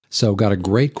So got a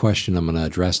great question I'm going to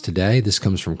address today. This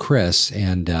comes from Chris,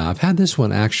 and I've had this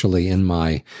one actually in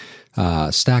my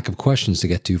stack of questions to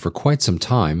get to for quite some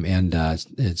time, and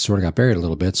it sort of got buried a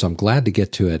little bit, so I'm glad to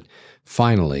get to it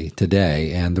finally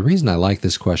today. And the reason I like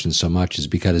this question so much is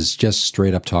because it's just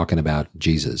straight up talking about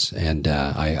Jesus, and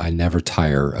I never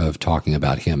tire of talking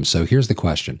about him. So here's the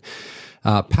question.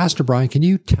 Pastor Brian, can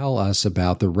you tell us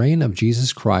about the reign of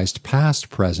Jesus Christ, past,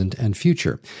 present, and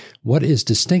future? What is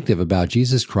distinctive about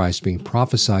Jesus Christ being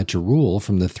prophesied to rule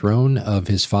from the throne of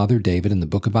his father David in the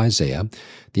book of Isaiah?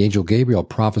 The angel Gabriel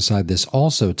prophesied this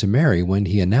also to Mary when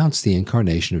he announced the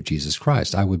incarnation of Jesus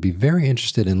Christ. I would be very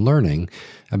interested in learning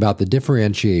about the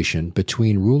differentiation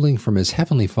between ruling from his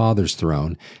heavenly Father's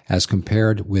throne as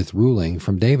compared with ruling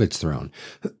from David's throne.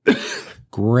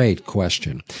 Great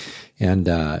question. And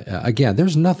again,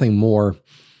 there's nothing more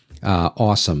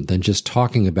awesome than just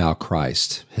talking about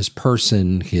Christ, his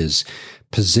person, his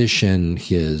position,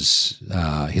 his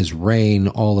reign,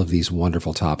 all of these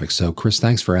wonderful topics. So, Chris,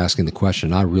 thanks for asking the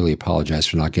question. I really apologize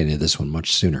for not getting to this one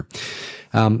much sooner.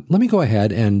 Let me go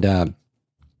ahead and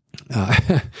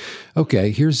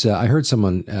okay, here's I heard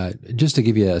someone just to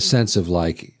give you a sense of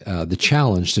like the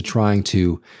challenge to trying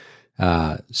to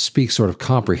speak sort of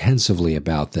comprehensively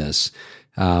about this.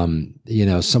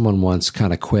 Someone once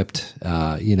kind of quipped,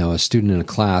 a student in a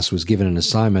class was given an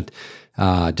assignment,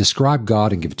 describe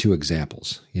God and give 2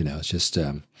 examples. It's just,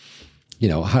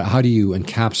 how do you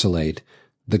encapsulate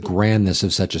the grandness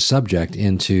of such a subject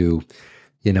into,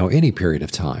 any period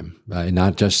of time,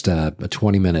 not just a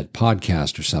 20-minute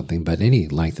podcast or something, but any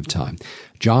length of time.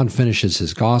 John finishes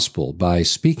his gospel by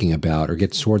speaking about, or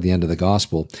gets toward the end of the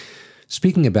gospel,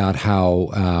 speaking about how,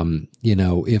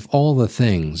 if all the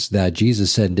things that Jesus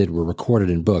said and did were recorded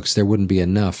in books, there wouldn't be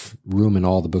enough room in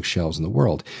all the bookshelves in the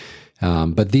world.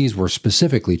 But these were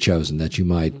specifically chosen that you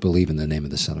might believe in the name of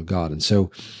the Son of God. And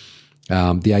so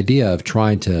the idea of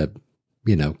trying to,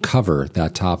 cover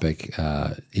that topic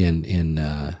in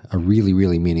a really,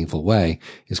 really meaningful way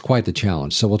is quite the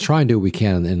challenge. So we'll try and do what we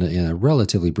can in a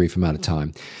relatively brief amount of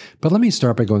time. But let me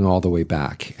start by going all the way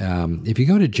back. If you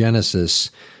go to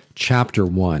Genesis chapter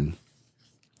 1,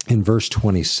 in verse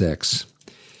 26,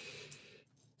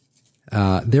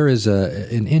 there is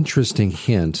an interesting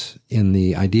hint in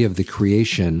the idea of the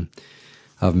creation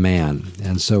of man.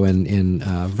 And so in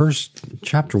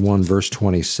chapter 1, verse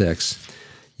 26,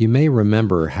 you may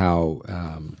remember how,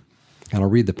 and I'll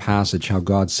read the passage, how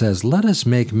God says, "Let us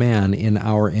make man in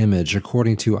our image,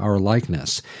 according to our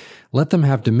likeness. Let them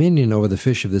have dominion over the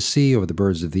fish of the sea, over the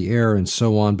birds of the air," and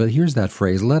so on. But here's that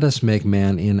phrase, "Let us make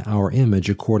man in our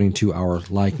image according to our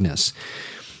likeness."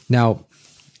 Now,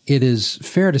 it is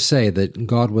fair to say that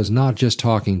God was not just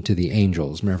talking to the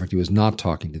angels. As a matter of fact, he was not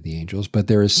talking to the angels, but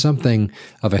there is something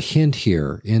of a hint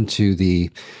here into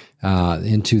the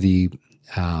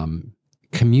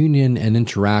communion and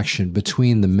interaction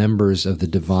between the members of the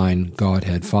divine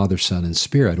Godhead, Father, Son, and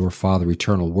Spirit, or Father,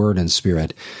 Eternal Word, and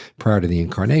Spirit prior to the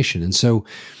incarnation. And so,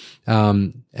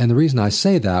 and the reason I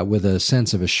say that with a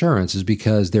sense of assurance is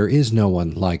because there is no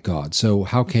one like God. So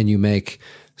how can you make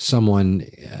someone,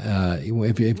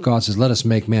 if God says, "Let us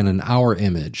make man in our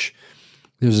image,"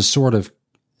 there's a sort of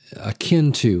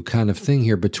akin to kind of thing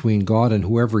here between God and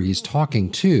whoever he's talking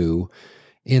to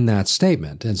in that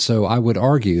statement. And so I would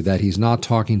argue that he's not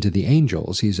talking to the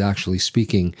angels. He's actually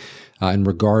speaking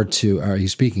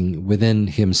he's speaking within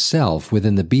himself,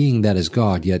 within the being that is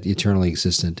God, yet eternally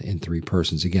existent in 3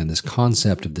 persons. Again, this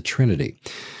concept of the Trinity.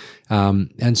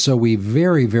 And so we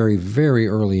very, very, very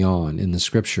early on in the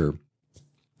Scripture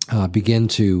begin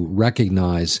to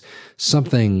recognize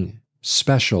something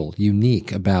special,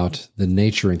 unique about the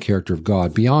nature and character of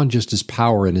God, beyond just his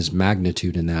power and his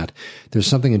magnitude in that. There's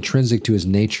something intrinsic to his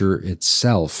nature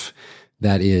itself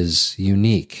that is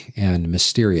unique and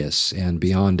mysterious and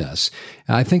beyond us.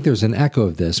 And I think there's an echo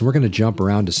of this. We're going to jump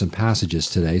around to some passages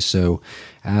today. So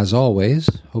as always,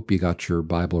 hope you got your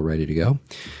Bible ready to go.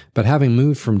 But having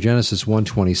moved from Genesis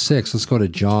 1:26, let's go to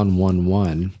John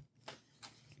 1:1,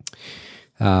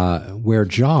 where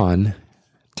John,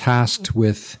 tasked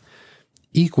with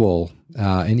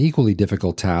an equally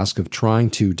difficult task of trying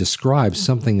to describe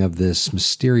something of this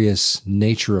mysterious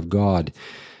nature of God,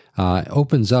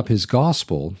 opens up his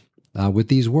gospel with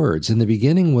these words. "In the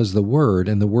beginning was the Word,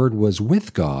 and the Word was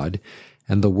with God,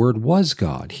 and the Word was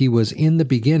God. He was in the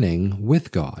beginning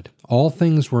with God. All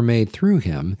things were made through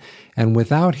him, and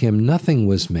without him nothing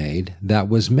was made that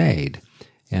was made."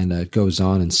 And it goes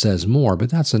on and says more, but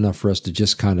that's enough for us to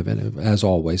just kind of, as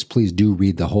always, please do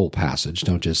read the whole passage.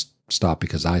 Don't just stop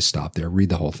because I stopped there. Read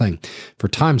the whole thing. For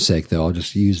time's sake, though, I'll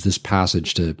just use this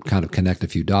passage to kind of connect a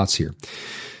few dots here.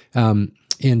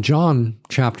 in John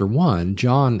chapter 1,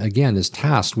 John again is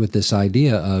tasked with this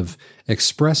idea of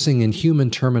expressing in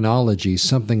human terminology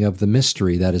something of the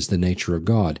mystery that is the nature of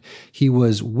God. He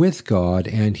was with God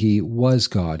and he was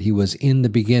God. He was in the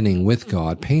beginning with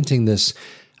God, painting this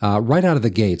right out of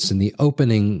the gates in the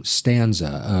opening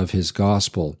stanza of his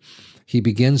gospel. He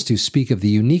begins to speak of the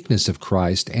uniqueness of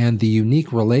Christ and the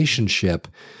unique relationship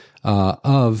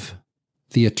of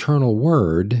the eternal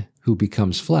Word who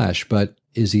becomes flesh, but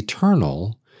is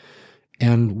eternal,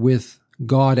 and with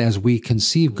God as we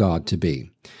conceive God to be.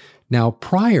 Now,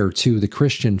 prior to the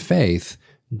Christian faith,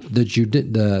 the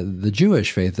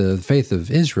Jewish faith, the faith of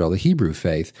Israel, the Hebrew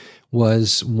faith,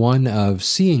 was one of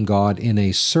seeing God in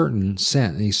a certain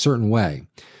sense, a certain way.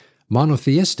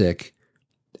 Monotheistic,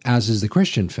 as is the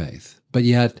Christian faith, but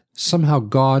yet somehow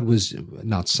God was,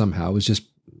 not somehow, it was just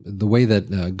the way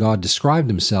that God described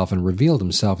himself and revealed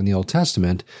himself in the Old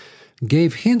Testament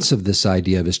gave hints of this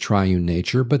idea of his triune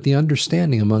nature, but the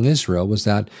understanding among Israel was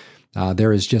that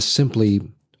there is just simply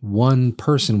one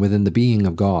person within the being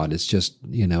of God. It's just,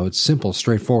 it's simple,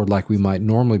 straightforward, like we might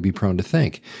normally be prone to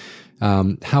think.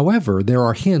 However, there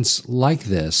are hints like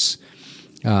this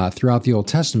throughout the Old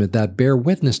Testament that bear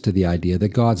witness to the idea that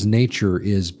God's nature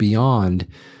is beyond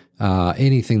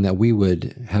anything that we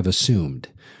would have assumed.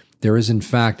 There is, in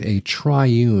fact, a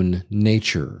triune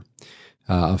nature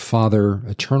of Father,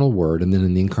 eternal Word, and then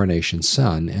in the incarnation,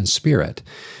 Son and Spirit.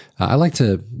 I like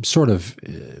to sort of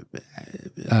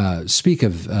speak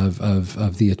of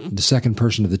the second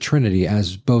person of the Trinity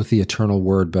as both the eternal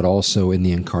Word, but also in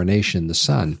the incarnation, the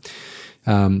Son.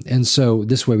 And so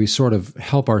this way we sort of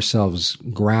help ourselves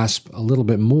grasp a little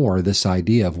bit more this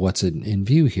idea of what's in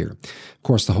view here. Of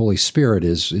course, the Holy Spirit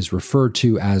is referred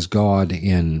to as God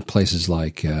in places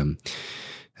like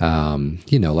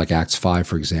like Acts 5,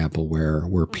 for example,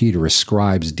 where Peter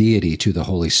ascribes deity to the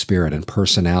Holy Spirit and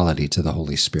personality to the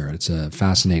Holy Spirit. It's a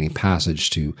fascinating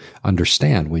passage to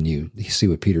understand when you see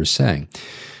what Peter's saying.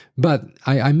 But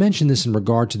I mention this in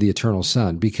regard to the eternal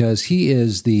Son because he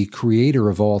is the creator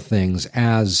of all things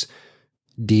as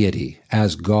deity,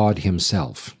 as God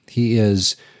himself. He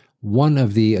is one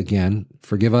of the, again,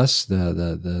 forgive us, the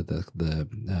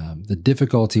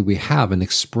difficulty we have in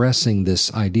expressing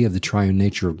this idea of the triune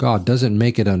nature of God doesn't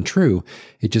make it untrue.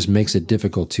 It just makes it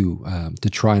difficult to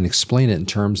try and explain it in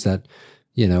terms that,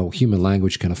 human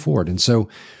language can afford. And so,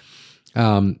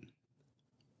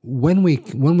 when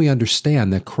we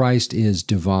understand that Christ is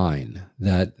divine,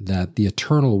 that the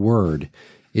eternal Word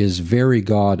is very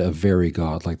God of very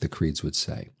God, like the creeds would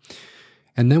say,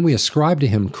 and then we ascribe to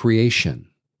him creation.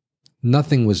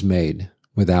 Nothing was made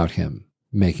without him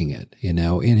making it. In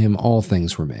him all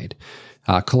things were made.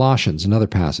 Colossians, another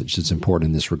passage that's important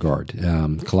in this regard.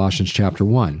 Colossians chapter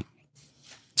 1.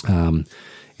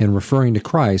 In referring to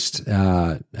Christ,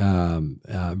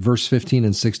 verse 15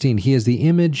 and 16, he is the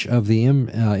image of the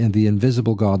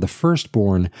invisible God, the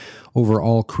firstborn over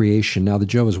all creation. Now, the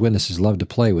Jehovah's Witnesses love to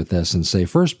play with this and say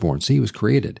firstborn, so he was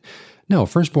created. No,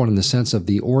 firstborn in the sense of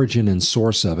the origin and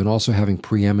source of, and also having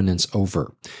preeminence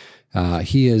over.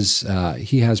 He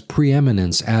has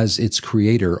preeminence as its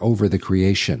creator over the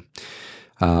creation.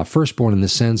 Firstborn in the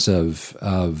sense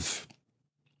of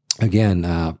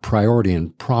again, priority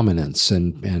and prominence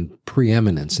and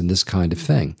preeminence and this kind of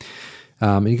thing.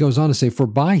 And he goes on to say, for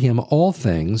by him all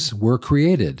things were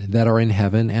created that are in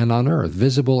heaven and on earth,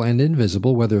 visible and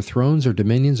invisible, whether thrones or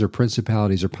dominions or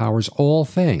principalities or powers, all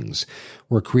things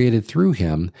were created through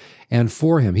him and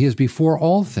for him. He is before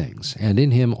all things, and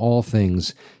in him all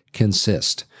things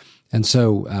consist. And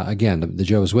so, again, the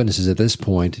Jehovah's Witnesses at this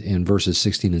point in verses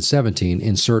 16 and 17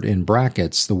 insert in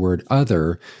brackets the word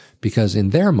other, because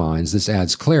in their minds this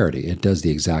adds clarity. It does the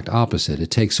exact opposite.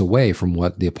 It takes away from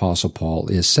what the Apostle Paul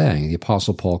is saying. The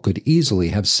Apostle Paul could easily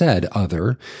have said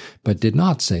other, but did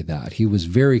not say that. He was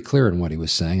very clear in what he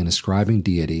was saying and ascribing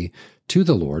deity to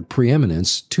the Lord,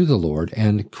 preeminence to the Lord,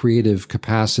 and creative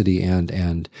capacity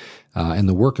and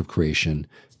the work of creation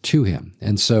to him.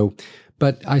 And so,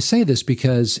 but I say this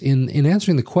because in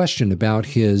answering the question about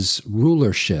his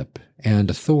rulership and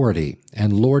authority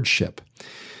and lordship,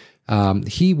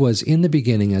 he was in the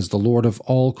beginning as the Lord of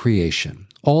all creation.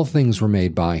 All things were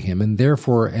made by him, and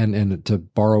therefore, and to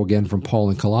borrow again from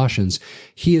Paul in Colossians,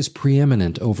 he is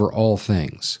preeminent over all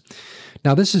things.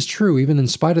 Now, this is true even in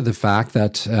spite of the fact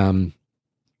that,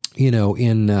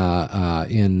 in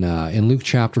Luke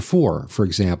chapter 4, for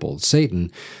example, Satan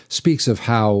speaks of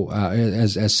how,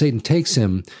 as Satan takes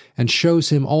him and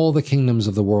shows him all the kingdoms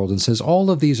of the world and says, all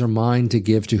of these are mine to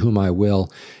give to whom I will,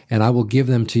 and I will give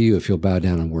them to you if you'll bow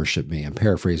down and worship me. I'm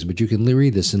paraphrasing, but you can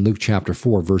read this in Luke chapter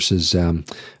 4, verses,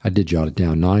 I did jot it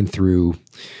down, 9 through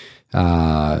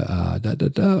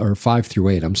or 5 through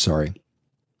 8, I'm sorry.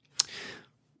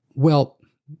 Well,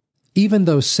 even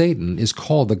though Satan is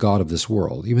called the god of this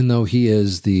world, even though he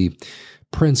is the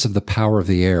prince of the power of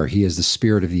the air, he is the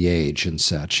spirit of the age and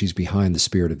such, he's behind the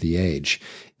spirit of the age,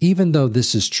 even though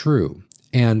this is true,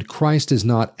 and Christ is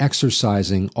not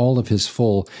exercising all of his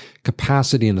full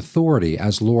capacity and authority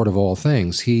as Lord of all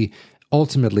things, he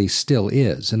ultimately still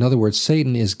is. In other words,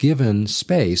 Satan is given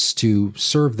space to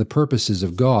serve the purposes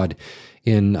of God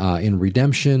in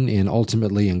redemption,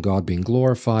 ultimately in God being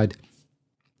glorified.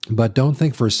 But don't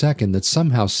think for a second that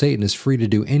somehow Satan is free to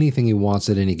do anything he wants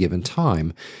at any given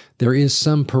time. There is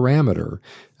some parameter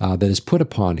that is put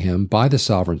upon him by the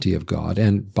sovereignty of God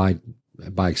and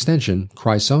by extension,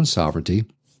 Christ's own sovereignty.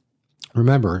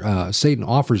 Remember, Satan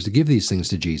offers to give these things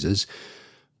to Jesus,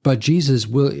 but Jesus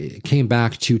came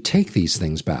back to take these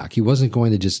things back. He wasn't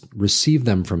going to just receive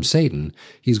them from Satan.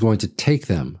 He's going to take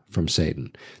them from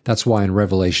Satan. That's why in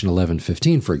Revelation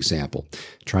 11:15, for example,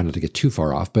 try not to get too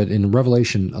far off, but in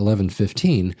Revelation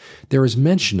 11:15, there is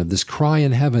mention of this cry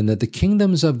in heaven that the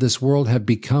kingdoms of this world have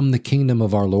become the kingdom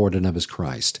of our Lord and of his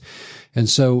Christ. And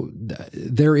so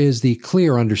there is the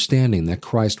clear understanding that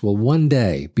Christ will one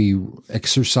day be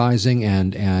exercising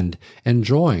and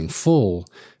enjoying full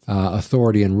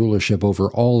authority and rulership over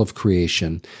all of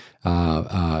creation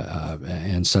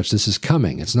and such. This is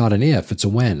coming. It's not an if, it's a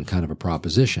when kind of a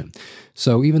proposition.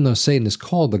 So even though Satan is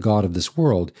called the god of this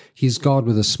world, he's God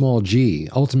with a small g,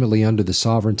 ultimately under the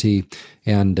sovereignty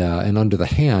and under the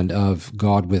hand of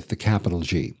God with the capital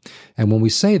G. And when we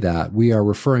say that, we are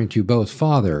referring to both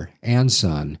Father and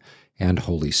Son and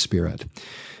Holy Spirit.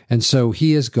 And so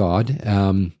he is God.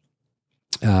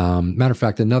 Matter of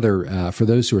fact, another, for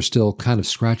those who are still kind of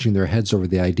scratching their heads over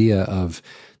the idea of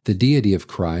the deity of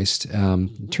Christ,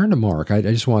 turn to Mark. I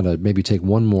just want to maybe take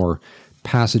one more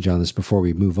passage on this before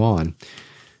we move on.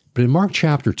 But in Mark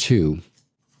chapter 2,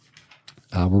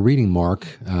 we're reading Mark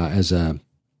as an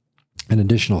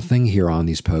additional thing here on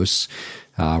these posts.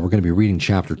 We're going to be reading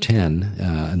chapter 10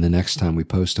 and the next time we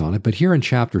post on it. But here in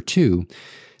chapter 2,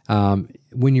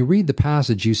 when you read the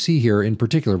passage, you see here in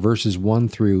particular verses 1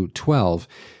 through 12,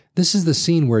 this is the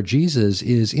scene where Jesus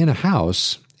is in a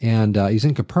house and he's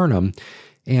in Capernaum,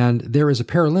 and there is a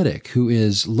paralytic who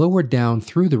is lowered down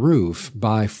through the roof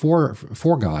by four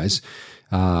guys,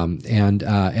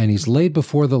 and he's laid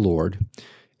before the Lord,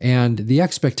 and the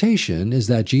expectation is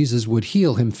that Jesus would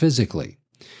heal him physically.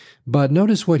 But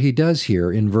notice what he does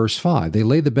here in verse 5. They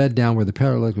laid the bed down where the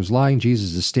paralytic was lying.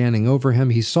 Jesus is standing over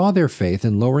him. He saw their faith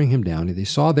in lowering him down. They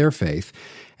saw their faith.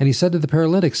 And he said to the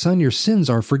paralytic, "Son, your sins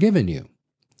are forgiven you."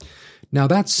 Now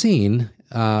that scene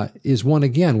is one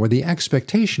again where the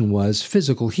expectation was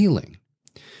physical healing.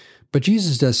 But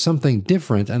Jesus does something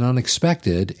different and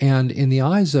unexpected, and in the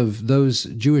eyes of those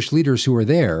Jewish leaders who were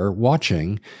there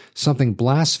watching, something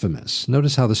blasphemous.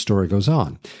 Notice how the story goes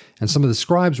on. And some of the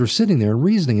scribes were sitting there and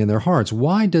reasoning in their hearts,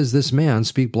 "Why does this man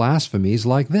speak blasphemies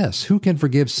like this? Who can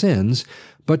forgive sins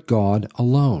but God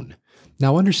alone?"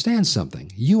 Now understand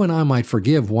something. You and I might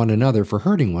forgive one another for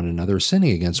hurting one another,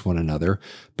 sinning against one another,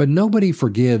 but nobody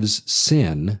forgives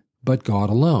sin but God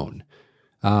alone.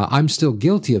 I'm still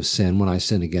guilty of sin when I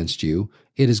sin against you.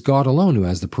 It is God alone who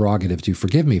has the prerogative to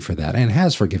forgive me for that and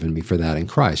has forgiven me for that in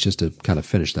Christ, just to kind of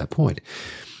finish that point.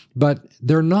 But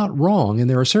they're not wrong in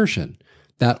their assertion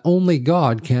that only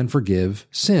God can forgive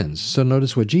sins. So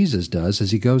notice what Jesus does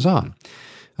as he goes on.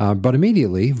 But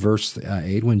immediately, verse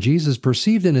 8, when Jesus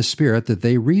perceived in his spirit that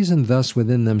they reasoned thus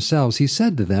within themselves, he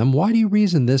said to them, "Why do you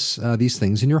reason these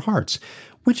things in your hearts?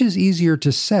 Which is easier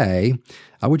to say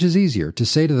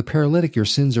to the paralytic, 'Your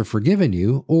sins are forgiven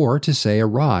you,' or to say,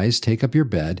 'Arise, take up your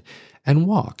bed, and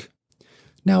walk'?"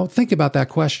 Now, think about that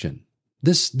question.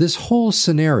 This whole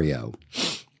scenario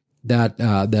that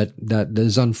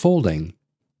is unfolding,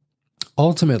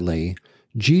 ultimately,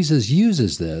 Jesus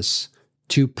uses this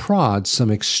to prod some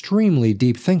extremely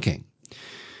deep thinking.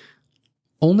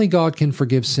 Only God can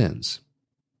forgive sins.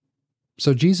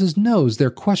 So Jesus knows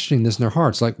they're questioning this in their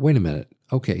hearts, like, wait a minute,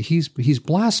 okay, he's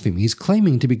blaspheming, he's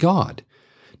claiming to be God.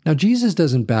 Now, Jesus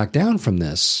doesn't back down from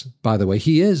this, by the way,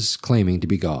 he is claiming to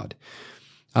be God.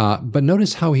 But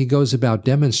notice how he goes about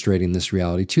demonstrating this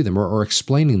reality to them, or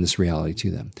explaining this reality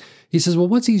to them. He says, well,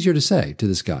 what's easier to say to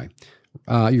this guy?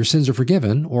 Your sins are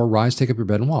forgiven, or rise, take up your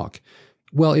bed, and walk.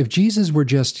 Well, if Jesus were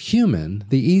just human,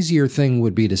 the easier thing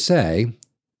would be to say,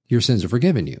 your sins are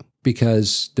forgiven you,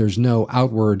 because there's no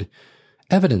outward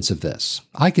evidence of this.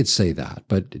 I could say that,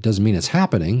 but it doesn't mean it's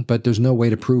happening, but there's no way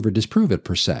to prove or disprove it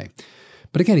per se.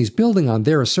 But again, he's building on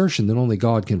their assertion that only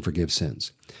God can forgive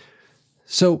sins.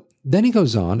 So then he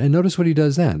goes on, and notice what he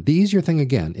does then. The easier thing,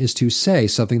 again, is to say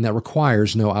something that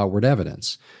requires no outward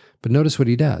evidence. But notice what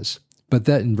he does. But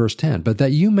that in verse 10, but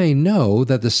that you may know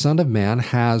that the Son of Man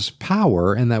has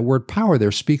power, and that word power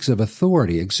there speaks of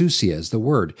authority. Exousia is the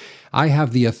word. I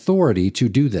have the authority to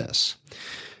do this.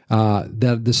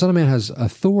 That the Son of Man has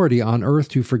authority on earth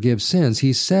to forgive sins.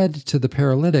 He said to the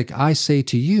paralytic, I say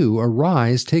to you,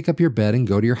 arise, take up your bed, and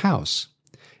go to your house.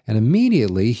 And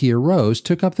immediately he arose,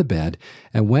 took up the bed,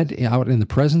 and went out in the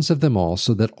presence of them all,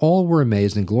 so that all were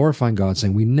amazed and glorifying God,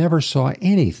 saying, we never saw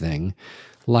anything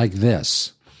like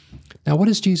this. Now, what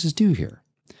does Jesus do here?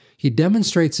 He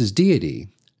demonstrates his deity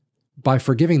by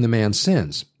forgiving the man's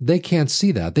sins. They can't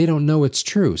see that. They don't know it's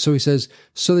true. So he says,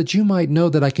 so that you might know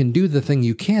that I can do the thing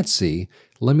you can't see,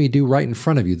 let me do right in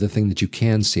front of you the thing that you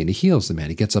can see. And he heals the man.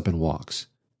 He gets up and walks.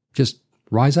 Just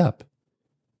rise up.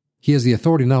 He has the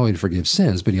authority not only to forgive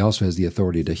sins, but he also has the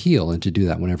authority to heal and to do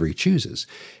that whenever he chooses.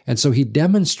 And so he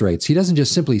demonstrates, he doesn't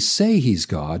just simply say he's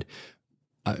God,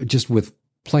 just with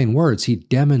plain words, he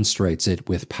demonstrates it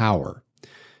with power.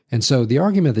 And so the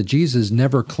argument that Jesus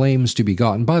never claims to be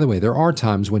God, and by the way, there are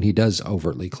times when he does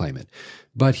overtly claim it,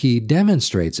 but he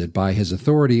demonstrates it by his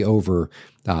authority over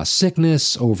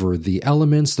sickness, over the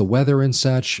elements, the weather and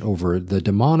such, over the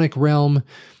demonic realm,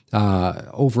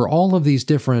 over all of these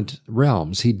different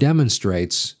realms. He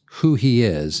demonstrates who he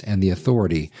is and the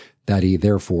authority that he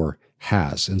therefore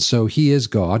has. And so he is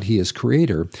God, he is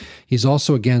creator. He's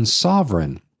also, again,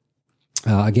 sovereign.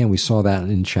 Again, we saw that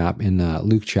in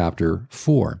Luke chapter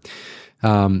 4.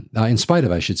 In spite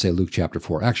of, I should say, Luke chapter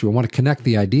 4. Actually, I want to connect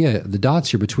the dots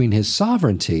here between his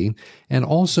sovereignty and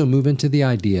also move into the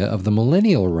idea of the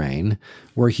millennial reign,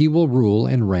 where he will rule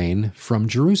and reign from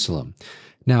Jerusalem.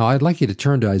 Now, I'd like you to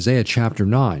turn to Isaiah chapter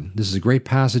 9. This is a great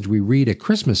passage we read at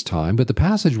Christmas time, but the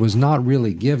passage was not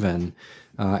really given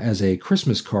as a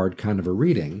Christmas card kind of a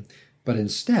reading, but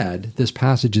instead, this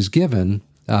passage is given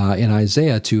in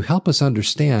Isaiah to help us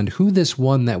understand who this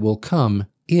one that will come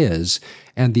is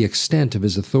and the extent of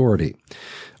his authority,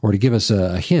 or to give us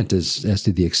a hint as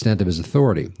to the extent of his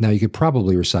authority. Now, you could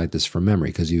probably recite this from memory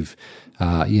because you've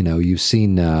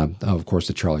seen, of course,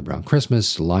 the Charlie Brown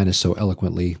Christmas. Linus so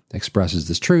eloquently expresses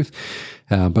this truth,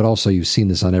 but also you've seen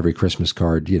this on every Christmas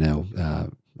card,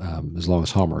 as long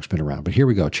as Hallmark's been around. But here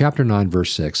we go. Chapter 9,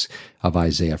 verse 6 of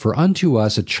Isaiah. For unto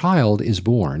us a child is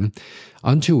born,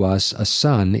 unto us a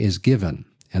son is given,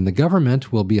 and the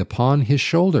government will be upon his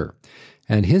shoulder,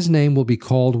 and his name will be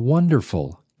called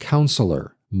Wonderful,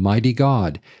 Counselor, Mighty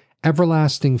God,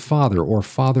 Everlasting Father, or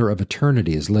Father of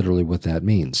Eternity is literally what that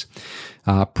means.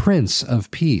 Prince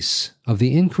of Peace. Of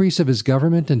the increase of his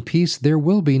government and peace there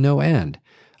will be no end,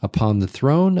 upon the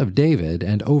throne of David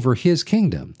and over his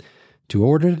kingdom, to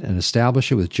order it and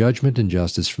establish it with judgment and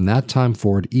justice from that time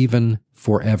forward, even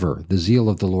forever. The zeal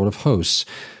of the Lord of hosts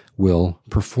will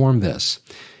perform this.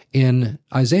 In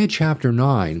Isaiah chapter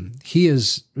 9,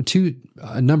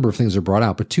 a number of things are brought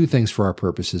out, but two things for our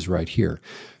purposes right here.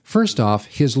 First off,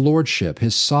 his lordship,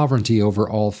 his sovereignty over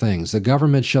all things. The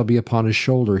government shall be upon his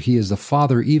shoulder. He is the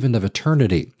Father even of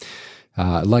eternity.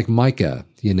 Like Micah,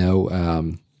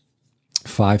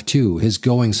 5:2, his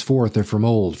goings forth are from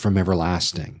old, from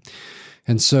everlasting.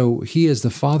 And so he is the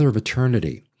Father of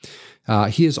eternity.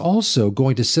 He is also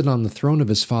going to sit on the throne of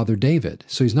his father David.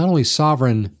 So he's not only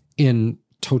sovereign in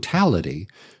totality,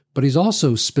 but he's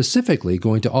also specifically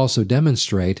going to also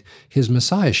demonstrate his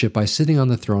messiahship by sitting on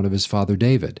the throne of his father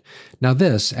David. Now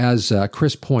this, as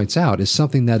Chris points out, is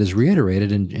something that is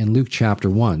reiterated in Luke chapter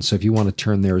 1. So if you want to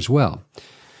turn there as well.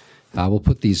 We'll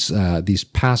put these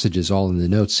passages all in the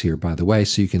notes here, by the way,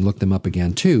 so you can look them up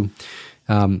again too.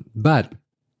 But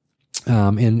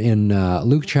in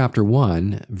Luke chapter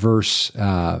 1, verse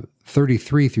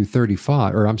 33 through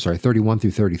 35, 31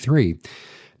 through 33,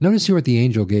 notice here what the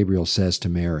angel Gabriel says to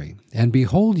Mary. And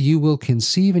behold, you will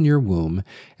conceive in your womb,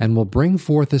 and will bring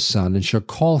forth a son, and shall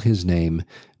call his name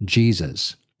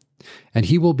Jesus. And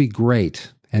he will be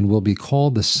great, and will be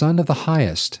called the Son of the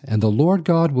Highest, and the Lord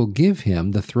God will give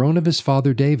him the throne of his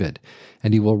father David,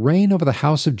 and he will reign over the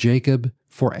house of Jacob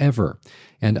forever,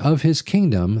 and of his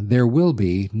kingdom there will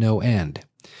be no end.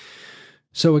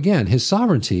 So again, his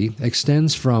sovereignty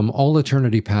extends from all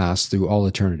eternity past through all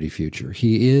eternity future.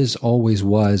 He is, always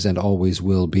was, and always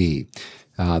will be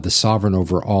the sovereign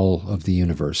over all of the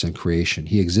universe and creation.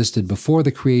 He existed before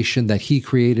the creation that he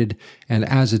created, and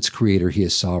as its creator, he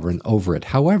is sovereign over it.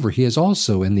 However, he is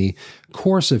also, in the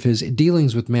course of his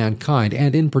dealings with mankind,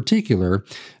 and in particular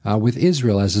with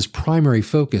Israel as his primary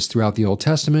focus throughout the Old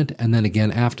Testament, and then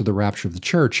again after the rapture of the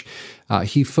church,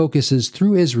 he focuses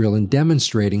through Israel in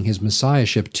demonstrating his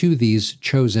messiahship to these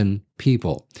chosen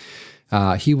people.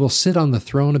 He will sit on the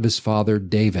throne of his father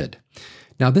David.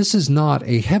 Now, this is not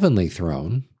a heavenly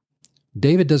throne.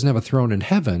 David doesn't have a throne in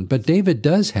heaven, but David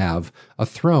does have a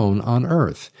throne on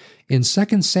earth. In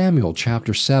 2 Samuel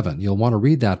chapter 7, you'll want to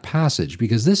read that passage,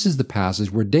 because this is the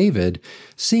passage where David,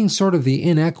 seeing sort of the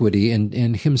inequity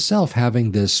in himself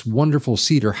having this wonderful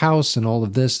cedar house and all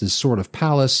of this sort of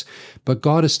palace, but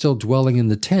God is still dwelling in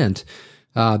the tent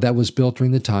that was built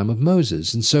during the time of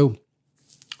Moses. And so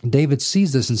David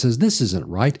sees this and says, this isn't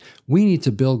right. We need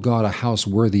to build God a house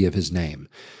worthy of his name.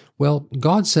 Well,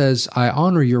 God says, I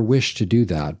honor your wish to do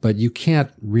that, but you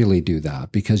can't really do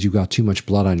that because you've got too much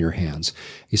blood on your hands.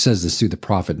 He says this through the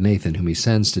prophet Nathan, whom he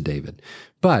sends to David.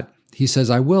 But he says,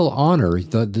 I will honor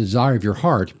the desire of your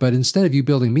heart, but instead of you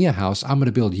building me a house, I'm going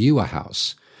to build you a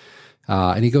house.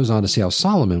 And he goes on to say how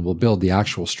Solomon will build the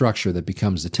actual structure that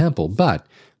becomes the temple. But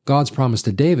God's promise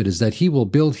to David is that he will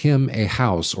build him a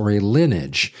house or a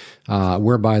lineage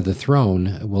whereby the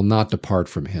throne will not depart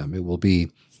from him. It will be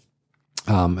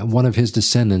one of his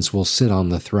descendants will sit on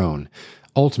the throne,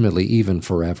 ultimately even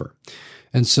forever.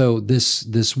 And so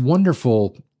this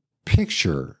wonderful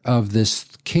picture of this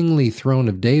kingly throne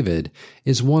of David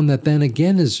is one that then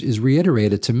again is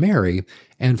reiterated to Mary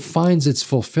and finds its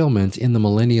fulfillment in the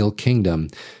millennial kingdom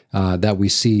that we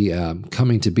see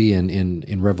coming to be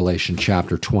in Revelation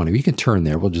chapter 20. You can turn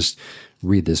there. We'll just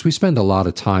read this. We spend a lot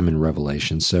of time in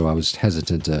Revelation, so I was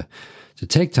hesitant to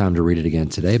take time to read it again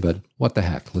today, but what the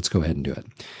heck? Let's go ahead and do it.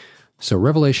 So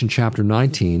Revelation chapter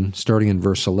 19, starting in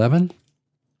verse 11,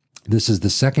 this is the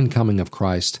second coming of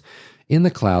Christ in the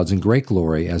clouds in great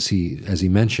glory, as he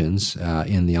mentions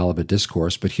in the Olivet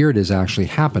Discourse, but here it is actually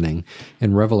happening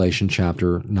in Revelation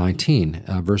chapter 19,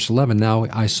 verse 11. Now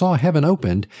I saw heaven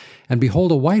opened, and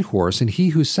behold, a white horse, and he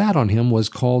who sat on him was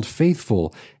called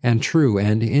Faithful and True,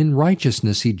 and in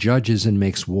righteousness he judges and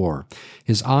makes war.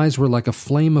 His eyes were like a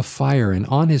flame of fire, and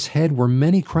on his head were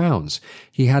many crowns.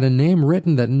 He had a name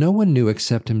written that no one knew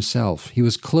except himself. He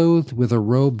was clothed with a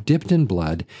robe dipped in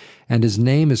blood, and his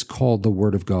name is called the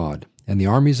Word of God. And the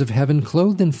armies of heaven,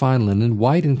 clothed in fine linen,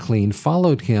 white and clean,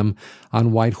 followed him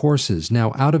on white horses.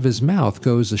 Now out of his mouth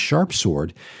goes a sharp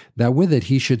sword, that with it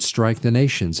he should strike the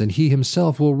nations, and he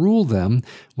himself will rule them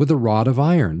with a rod of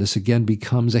iron. This again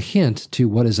becomes a hint to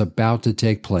what is about to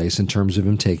take place in terms of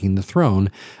him taking the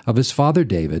throne of his father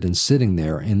David and sitting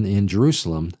there in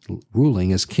Jerusalem,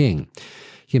 ruling as king.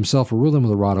 He himself will rule them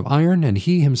with a rod of iron, and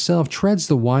he himself treads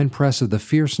the winepress of the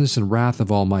fierceness and wrath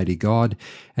of Almighty God.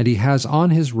 And he has on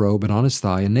his robe and on his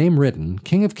thigh a name written,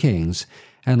 King of Kings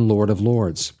and Lord of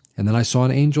Lords. And then I saw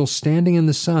an angel standing in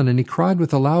the sun, and he cried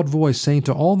with a loud voice, saying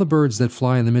to all the birds that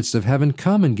fly in the midst of heaven,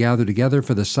 Come and gather together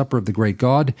for the supper of the great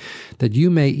God, that you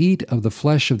may eat of the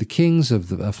flesh of the kings, of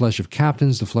the flesh of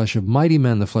captains, the flesh of mighty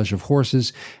men, the flesh of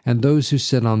horses, and those who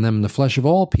sit on them, and the flesh of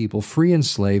all people, free and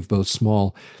slave, both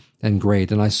small and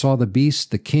great. And I saw the beasts,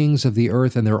 the kings of the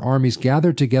earth, and their armies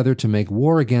gathered together to make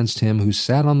war against him who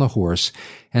sat on the horse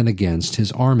and against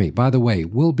his army. By the way,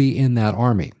 we'll be in that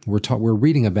army. We're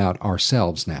reading about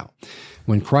ourselves now.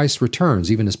 When Christ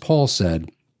returns, even as Paul said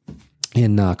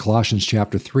in Colossians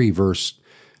chapter 3, verse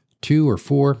 2 or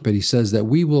 4, but he says that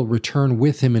we will return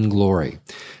with him in glory.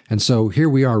 And so here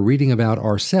we are reading about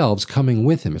ourselves coming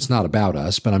with him. It's not about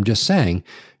us, but I'm just saying,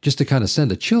 just to kind of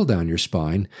send a chill down your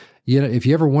spine, if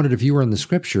you ever wondered if you were in the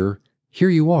Scripture, here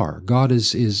you are. God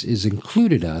is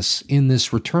included us in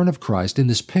this return of Christ, in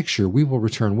this picture. We will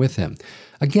return with him.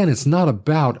 Again, it's not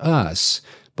about us,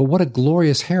 but what a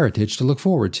glorious heritage to look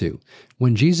forward to.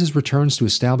 When Jesus returns to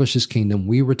establish his kingdom,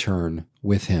 we return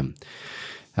with him.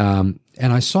 And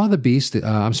I saw the beast,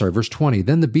 verse 20,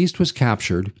 Then the beast was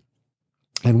captured,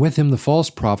 and with him the false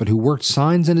prophet who worked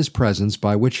signs in his presence,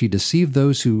 by which he deceived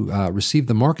those who received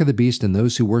the mark of the beast and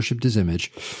those who worshipped his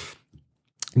image.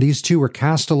 These two were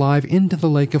cast alive into the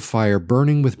lake of fire,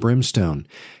 burning with brimstone,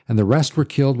 and the rest were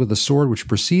killed with a sword which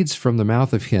proceeded from the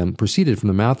mouth of him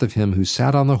who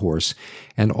sat on the horse,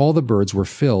 and all the birds were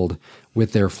filled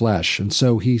with their flesh. And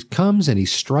so he comes and he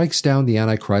strikes down the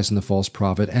Antichrist and the false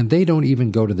prophet, and they don't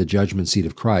even go to the judgment seat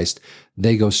of Christ.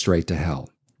 They go straight to hell.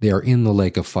 They are in the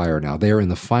lake of fire now. They are in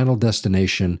the final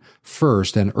destination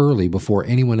first and early before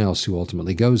anyone else who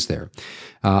ultimately goes there.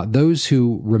 Those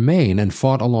who remain and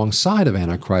fought alongside of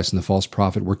Antichrist and the false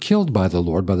prophet were killed by the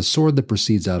Lord by the sword that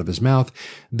proceeds out of his mouth.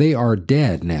 They are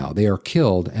dead now. They are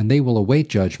killed, and they will await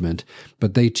judgment,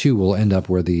 but they too will end up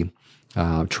where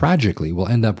tragically will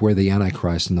end up where the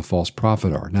Antichrist and the false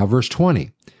prophet are. Now, verse 20,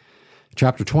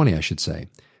 chapter 20, I should say.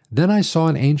 Then I saw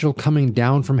an angel coming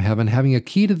down from heaven, having a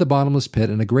key to the bottomless pit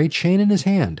and a great chain in his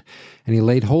hand. And he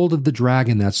laid hold of the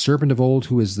dragon, that serpent of old,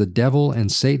 who is the devil and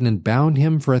Satan, and bound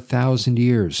him for 1,000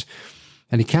 years.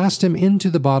 And he cast him into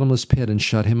the bottomless pit and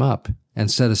shut him up, and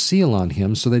set a seal on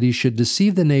him, so that he should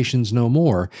deceive the nations no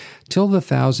more, till the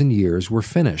 1,000 years were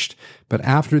finished. But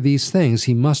after these things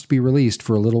he must be released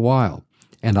for a little while.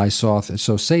 And I saw,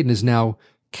 so Satan is now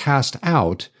cast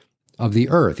out of the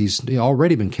earth. He's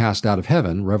already been cast out of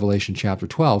heaven, Revelation chapter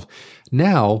 12.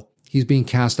 Now he's being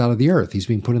cast out of the earth. He's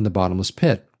being put in the bottomless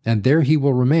pit. And there he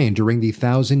will remain during the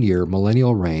 1,000-year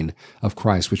millennial reign of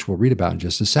Christ, which we'll read about in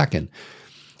just a second.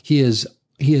 He is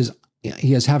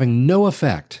having no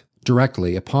effect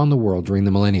directly upon the world during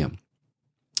the millennium.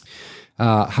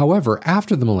 However,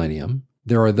 after the millennium,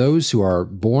 there are those who are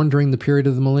born during the period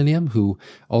of the millennium who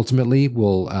ultimately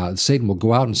Satan will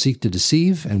go out and seek to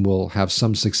deceive and will have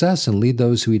some success and lead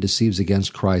those who he deceives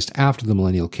against Christ after the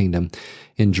millennial kingdom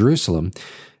in Jerusalem.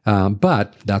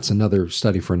 But that's another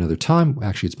study for another time.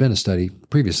 Actually, it's been a study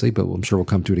previously, but I'm sure we'll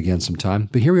come to it again sometime.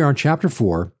 But here we are in chapter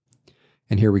 4,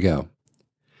 and here we go.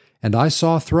 And I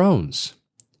saw thrones,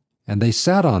 and they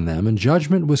sat on them, and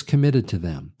judgment was committed to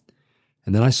them.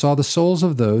 And then I saw the souls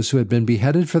of those who had been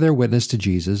beheaded for their witness to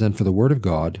Jesus and for the word of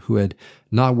God, who had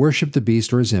not worshipped the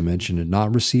beast or his image, and had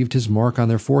not received his mark on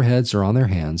their foreheads or on their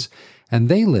hands, and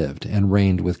they lived and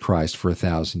reigned with Christ for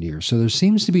 1,000 years. So there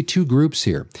seems to be two groups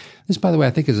here. This, by the way,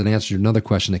 I think is an answer to another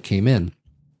question that came in,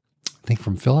 I think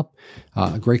from Philip.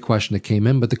 A great question that came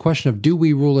in. But the question of, do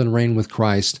we rule and reign with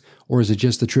Christ, or is it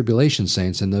just the tribulation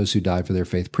saints and those who died for their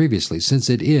faith previously? Since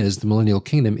it is, the millennial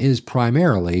kingdom is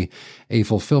primarily a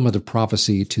fulfillment of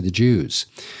prophecy to the Jews.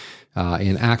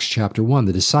 In Acts chapter 1,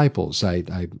 the disciples,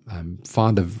 I'm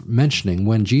fond of mentioning,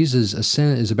 when Jesus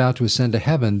is about to ascend to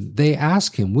heaven, they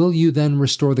ask him, will you then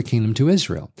restore the kingdom to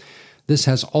Israel? This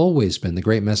has always been the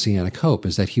great messianic hope,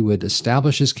 is that he would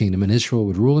establish his kingdom and Israel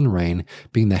would rule and reign,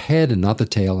 being the head and not the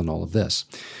tail and all of this.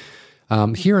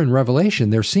 Here in Revelation,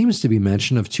 there seems to be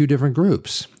mention of two different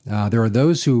groups. There are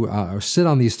those who sit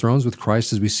on these thrones with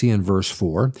Christ, as we see in verse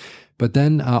 4. But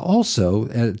then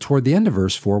also, toward the end of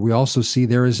verse 4, we also see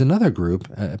there is another group.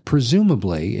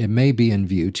 Presumably, it may be in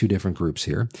view, two different groups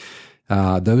here.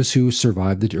 Those who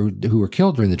survived, who were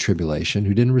killed during the tribulation,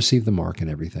 who didn't receive the mark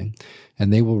and everything,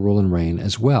 and they will rule and reign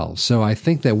as well. So I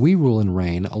think that we rule and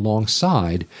reign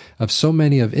alongside of so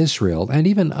many of Israel and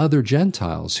even other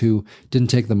Gentiles who didn't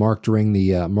take the mark during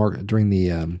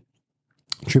the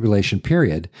tribulation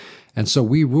period. And so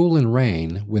we rule and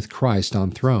reign with Christ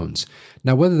on thrones.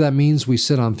 Now, whether that means we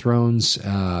sit on thrones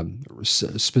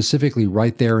specifically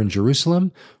right there in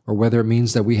Jerusalem, or whether it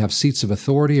means that we have seats of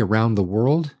authority around the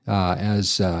world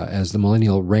as the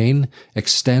millennial reign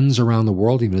extends around the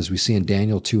world, even as we see in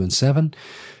Daniel 2 and 7,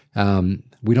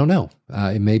 we don't know.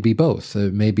 It may be both.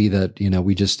 It may be that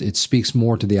it speaks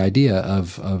more to the idea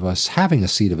of us having a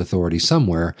seat of authority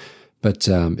somewhere, but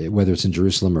whether it's in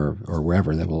Jerusalem or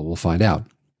wherever, that we'll find out.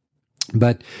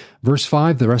 But verse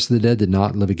 5, the rest of the dead did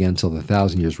not live again till the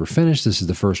 1,000 years were finished. This is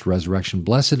the first resurrection.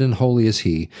 Blessed and holy is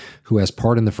he who has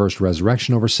part in the first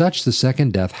resurrection. Over such the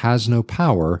second death has no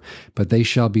power, but they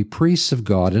shall be priests of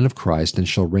God and of Christ, and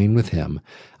shall reign with him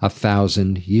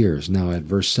 1,000 years. Now at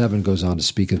verse 7 goes on to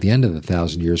speak of the end of the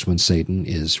 1,000 years when Satan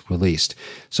is released.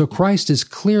 So Christ is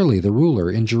clearly the ruler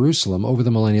in Jerusalem over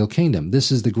the millennial kingdom. This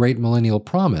is the great millennial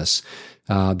promise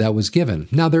that was given.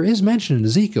 Now, there is mention in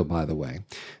Ezekiel, by the way,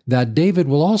 that David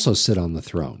will also sit on the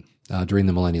throne during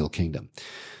the millennial kingdom.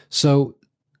 So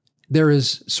there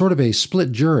is sort of a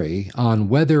split jury on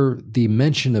whether the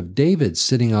mention of David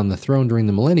sitting on the throne during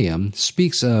the millennium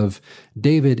speaks of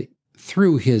David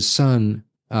through his son,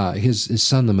 his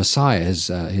son, the Messiah,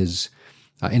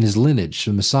 in his lineage,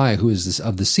 the Messiah who is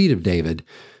of the seed of David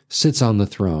sits on the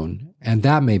throne, and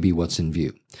that may be what's in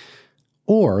view.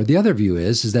 Or the other view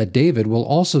is that David will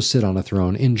also sit on a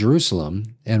throne in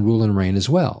Jerusalem and rule and reign as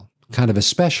well, kind of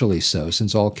especially so,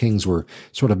 since all kings were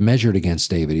sort of measured against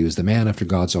David. He was the man after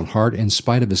God's own heart in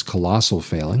spite of his colossal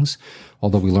failings,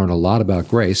 although we learn a lot about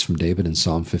grace from David in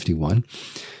Psalm 51.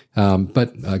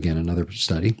 But again, another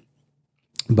study.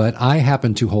 But I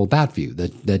happen to hold that view,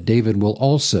 that David will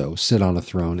also sit on a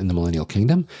throne in the millennial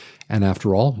kingdom. And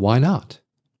after all, why not?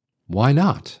 Why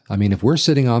not? I mean, if we're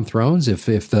sitting on thrones, if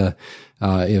in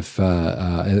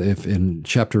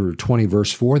chapter 20,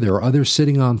 verse 4, there are others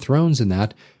sitting on thrones in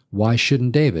that, why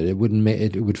shouldn't David? It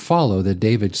would follow that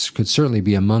David could certainly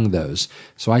be among those.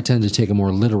 So I tend to take a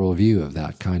more literal view of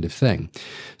that kind of thing.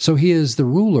 So he is the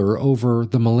ruler over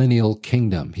the millennial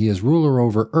kingdom. He is ruler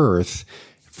over earth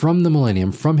from the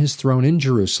millennium, from his throne in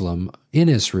Jerusalem, in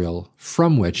Israel,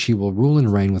 from which he will rule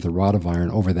and reign with a rod of iron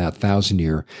over that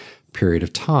 1,000-year period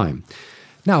of time.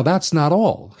 Now, that's not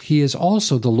all. He is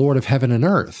also the Lord of heaven and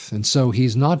earth. And so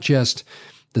he's not just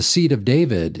the seed of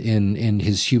David in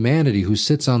his humanity, who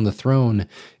sits on the throne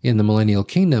in the millennial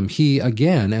kingdom, he,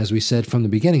 again, as we said from the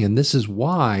beginning, and this is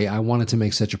why I wanted to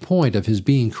make such a point of his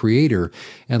being creator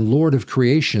and Lord of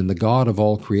creation, the God of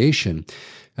all creation,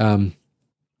 in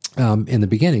the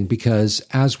beginning, because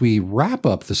as we wrap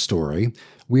up the story,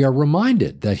 we are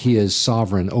reminded that he is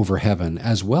sovereign over heaven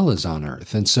as well as on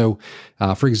earth. And so,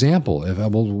 for example, if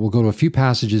we'll go to a few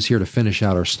passages here to finish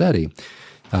out our study.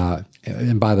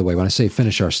 And by the way, when I say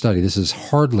finish our study, this is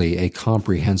hardly a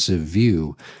comprehensive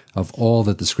view of all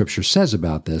that the Scripture says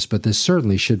about this, but this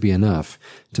certainly should be enough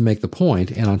to make the point,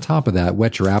 and on top of that,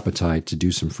 whet your appetite to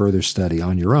do some further study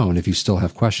on your own if you still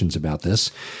have questions about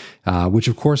this, which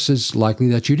of course is likely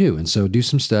that you do. And so do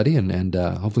some study, and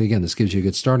hopefully, again, this gives you a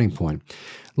good starting point.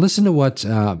 Listen to what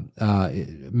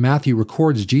Matthew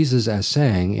records Jesus as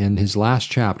saying in his last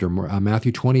chapter,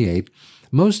 Matthew 28.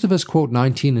 Most of us quote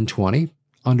 19 and 20,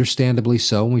 understandably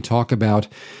so, when we talk about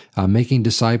making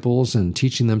disciples and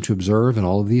teaching them to observe and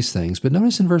all of these things. But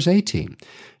notice in verse 18,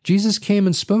 Jesus came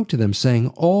and spoke to them, saying,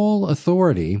 "All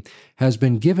authority has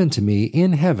been given to me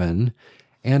in heaven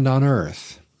and on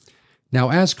earth." Now,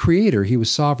 as creator, he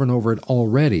was sovereign over it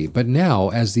already, but now,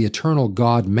 as the eternal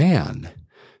God-man,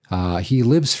 he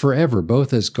lives forever,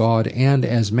 both as God and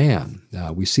as man.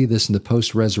 We see this in the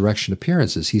post-resurrection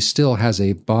appearances. He still has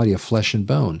a body of flesh and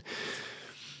bone.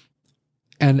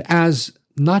 And as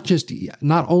not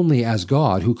only as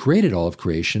God who created all of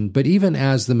creation, but even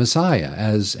as the Messiah,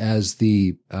 as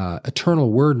the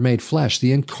eternal Word made flesh,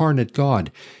 the incarnate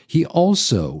God, he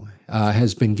also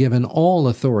has been given all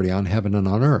authority on heaven and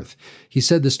on earth. He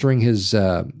said this during his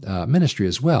ministry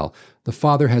as well. The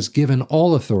Father has given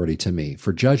all authority to me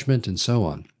for judgment and so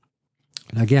on.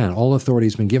 And again, all authority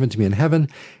has been given to me in heaven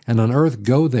and on earth.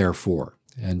 Go therefore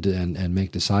and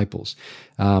make disciples.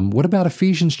 What about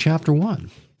Ephesians chapter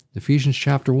 1? Ephesians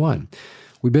chapter 1.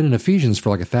 We've been in Ephesians for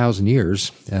like 1,000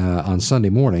 years on Sunday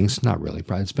mornings. Not really,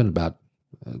 probably. It's been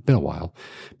a while.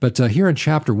 But here in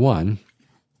chapter 1,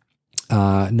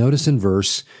 notice in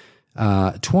verse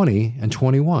 20 and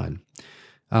 21,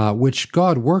 which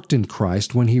God worked in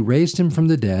Christ when he raised him from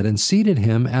the dead and seated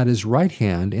him at his right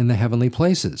hand in the heavenly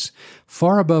places,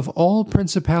 far above all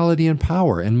principality and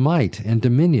power and might and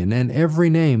dominion and every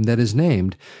name that is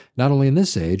named, not only in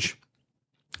this age,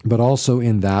 but also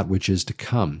in that which is to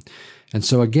come. And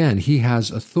so again, he has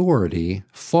authority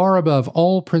far above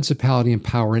all principality and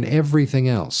power and everything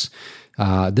else.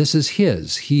 This is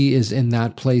his. He is in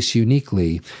that place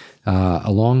uniquely,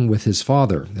 along with his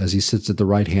Father, as he sits at the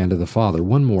right hand of the Father.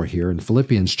 One more here in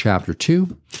Philippians chapter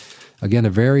 2. Again,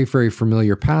 a very, very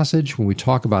familiar passage when we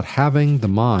talk about having the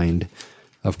mind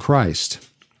of Christ.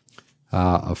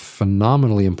 A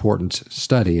phenomenally important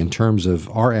study in terms of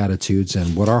our attitudes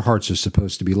and what our hearts are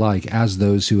supposed to be like as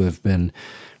those who have been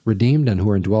redeemed and who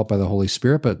are indwelt by the Holy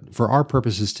Spirit. But for our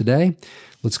purposes today,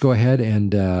 let's go ahead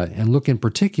and look in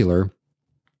particular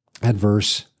at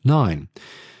verse 9.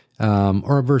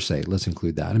 Or verse 8, let's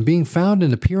include that. And being found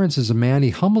in appearance as a man,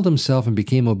 he humbled himself and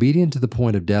became obedient to the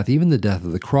point of death, even the death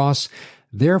of the cross.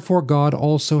 Therefore God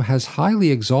also has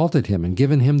highly exalted him and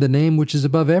given him the name which is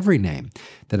above every name,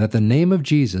 that at the name of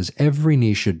Jesus every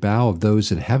knee should bow, of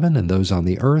those in heaven and those on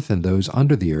the earth and those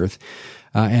under the earth,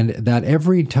 and that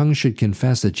every tongue should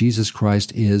confess that Jesus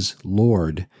Christ is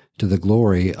Lord, to the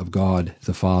glory of God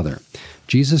the Father.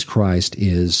 Jesus Christ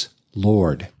is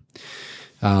Lord.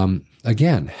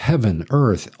 Again, heaven,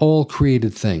 earth, all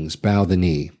created things bow the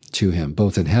knee to him,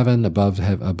 both in heaven, above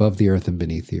the earth, and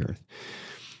beneath the earth.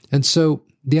 And so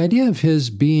the idea of his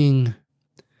being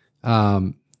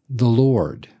the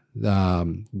Lord,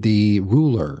 the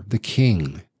ruler, the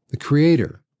king, the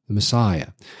creator, the Messiah,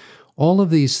 all of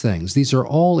these things, these are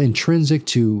all intrinsic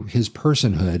to his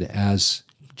personhood as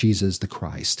Jesus the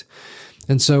Christ.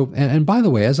 And so, and by the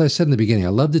way, as I said in the beginning, I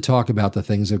love to talk about the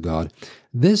things of God.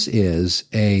 This is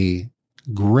a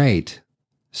great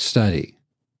study,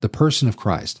 the person of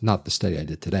Christ, not the study I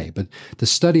did today, but the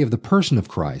study of the person of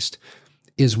Christ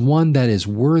is one that is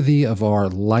worthy of our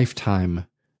lifetime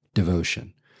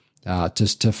devotion,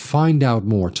 to find out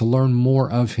more, to learn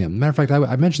more of him. Matter of fact,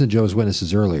 I mentioned the Jehovah's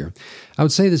Witnesses earlier. I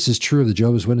would say this is true of the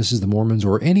Jehovah's Witnesses, the Mormons,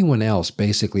 or anyone else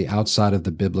basically outside of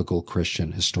the biblical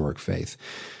Christian historic faith.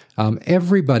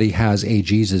 Everybody has a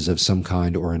Jesus of some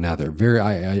kind or another.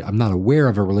 I'm not aware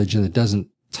of a religion that doesn't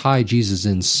tie Jesus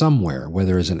in somewhere,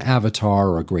 whether as an avatar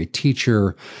or a great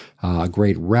teacher, a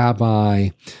great rabbi,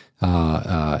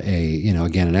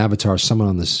 again, an avatar, someone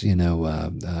on this,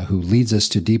 who leads us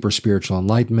to deeper spiritual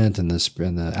enlightenment in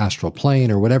the astral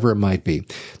plane or whatever it might be.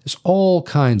 There's all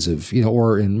kinds of,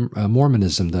 or in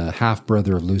Mormonism, the half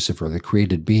brother of Lucifer, the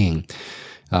created being.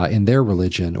 in their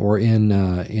religion, or in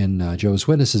Jehovah's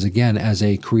Witnesses, again, as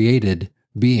a created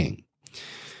being,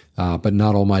 but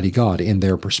not Almighty God in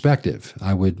their perspective.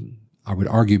 I would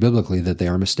argue biblically that they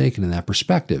are mistaken in that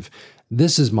perspective.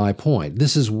 This is my point.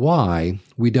 This is why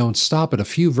we don't stop at a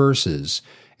few verses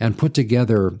and put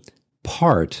together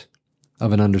part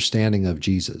of an understanding of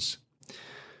Jesus.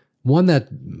 One that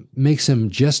makes him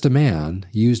just a man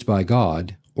used by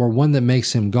God, or one that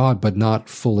makes him God but not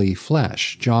fully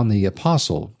flesh. John the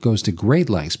Apostle goes to great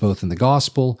lengths, both in the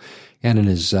Gospel and in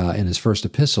his first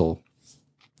epistle,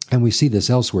 and we see this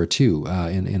elsewhere too,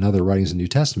 in other writings in the New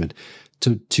Testament,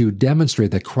 to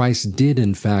demonstrate that Christ did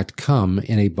in fact come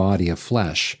in a body of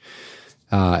flesh.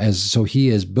 So he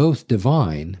is both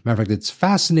divine. Matter of fact, it's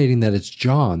fascinating that it's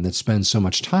John that spends so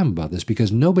much time about this,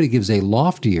 because nobody gives a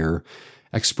loftier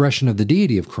expression of the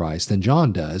deity of Christ than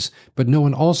John does, but no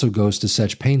one also goes to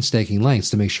such painstaking lengths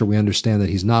to make sure we understand that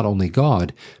he's not only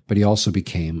God, but he also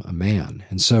became a man.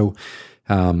 And so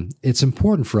it's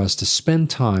important for us to spend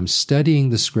time studying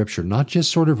the Scripture, not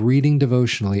just sort of reading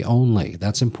devotionally only.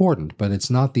 That's important, but it's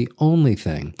not the only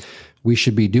thing we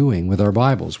should be doing with our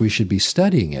Bibles. We should be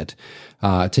studying it,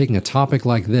 taking a topic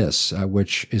like this,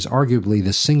 which is arguably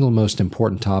the single most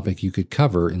important topic you could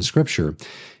cover in Scripture,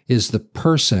 is the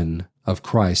person of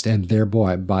Christ, and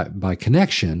thereby, by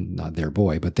connection, not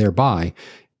thereby, but thereby,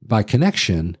 by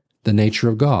connection, the nature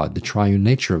of God, the triune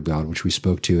nature of God, which we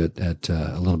spoke to at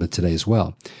a little bit today as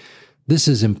well. This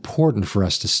is important for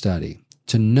us to study,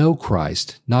 to know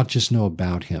Christ, not just know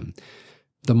about him.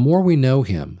 The more we know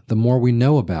him, the more we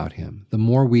know about him, the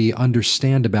more we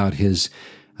understand about his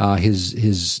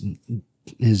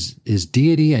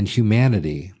deity and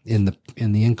humanity in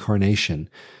the incarnation,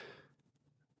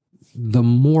 the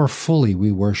more fully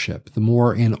we worship, the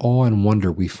more in awe and wonder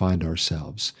we find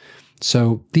ourselves.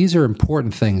 So these are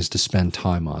important things to spend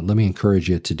time on. Let me encourage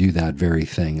you to do that very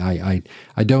thing. I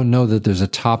don't know that there's a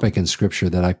topic in Scripture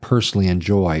that I personally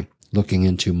enjoy looking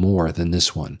into more than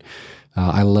this one.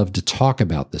 I love to talk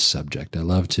about this subject. I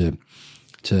love to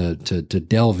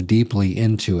delve deeply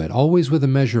into it, always with a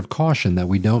measure of caution that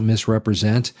we don't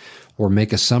misrepresent or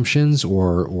make assumptions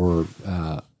or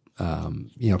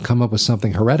come up with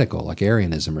something heretical like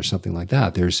Arianism or something like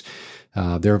that.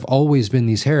 There have always been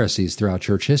these heresies throughout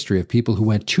church history of people who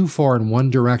went too far in one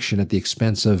direction at the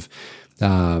expense of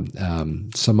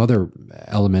some other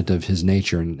element of his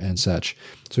nature and such.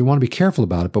 So we want to be careful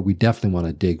about it, but we definitely want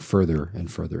to dig further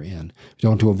and further in. We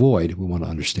don't want to avoid, we want to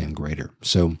understand greater.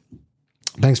 So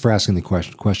thanks for asking the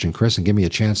question, Chris, and give me a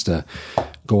chance to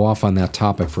go off on that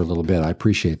topic for a little bit. I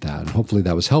appreciate that, and hopefully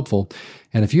that was helpful.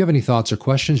 And if you have any thoughts or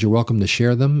questions, you're welcome to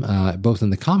share them both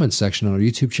in the comments section on our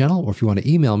YouTube channel, or if you want to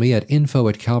email me at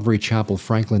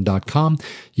info@calvarychapelfranklin.com,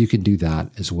 you can do that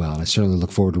as well. And I certainly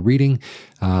look forward to reading.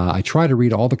 I try to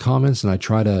read all the comments, and I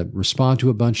try to respond to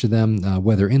a bunch of them,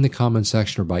 whether in the comment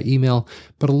section or by email.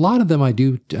 But a lot of them I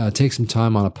do take some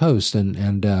time on a post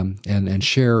and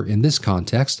share in this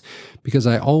context, because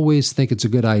I always think it's a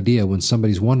good idea when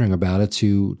somebody's wondering about it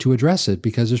to address it,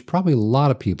 because there's probably a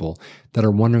lot of people that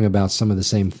are wondering about some of the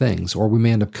same things, or we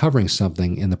may end up covering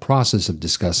something in the process of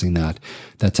discussing that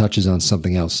touches on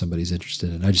something else somebody's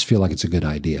interested in. I just feel like it's a good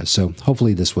idea. So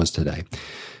hopefully this was today.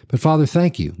 But Father,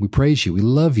 thank you. We praise you. We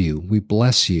love you. We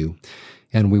bless you.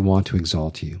 And we want to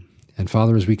exalt you. And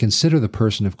Father, as we consider the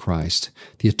person of Christ,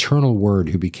 the eternal Word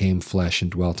who became flesh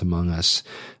and dwelt among us,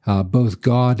 both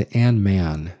God and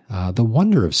man, the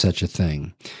wonder of such a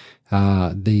thing,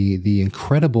 the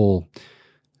incredible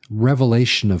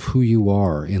revelation of who you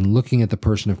are in looking at the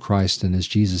person of Christ. And as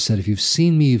Jesus said, if you've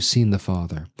seen me, you've seen the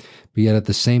Father. But yet at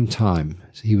the same time,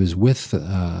 he was with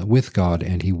God,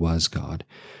 and he was God.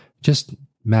 Just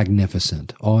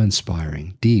magnificent,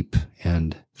 awe-inspiring, deep,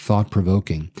 and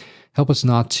thought-provoking. Help us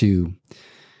not to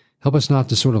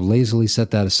sort of lazily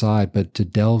set that aside, but to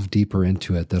delve deeper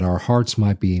into it, that our hearts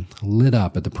might be lit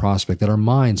up at the prospect, that our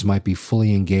minds might be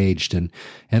fully engaged and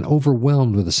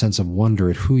overwhelmed with a sense of wonder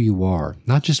at who you are,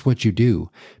 not just what you do,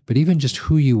 but even just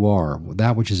who you are,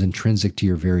 that which is intrinsic to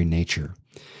your very nature.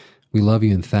 We love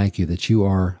you and thank you that you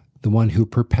are the one who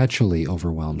perpetually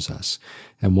overwhelms us.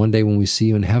 And one day when we see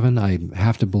you in heaven, I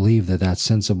have to believe that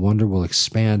sense of wonder will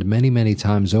expand many, many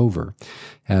times over,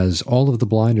 as all of the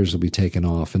blinders will be taken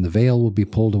off and the veil will be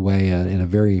pulled away in a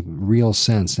very real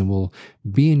sense, and we'll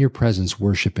be in your presence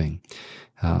worshiping.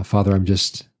 Father, I'm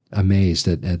just amazed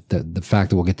at the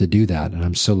fact that we'll get to do that, and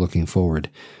I'm so looking forward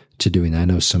to doing that. I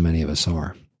know so many of us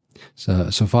are.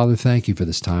 So Father, thank you for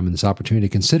this time and this opportunity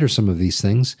to consider some of these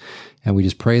things. And we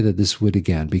just pray that this would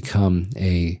again become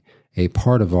a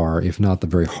part of our, if not the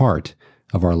very heart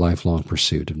of our lifelong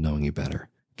pursuit of knowing you better.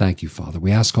 Thank you, Father.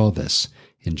 We ask all this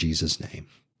in Jesus' name.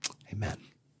 Amen.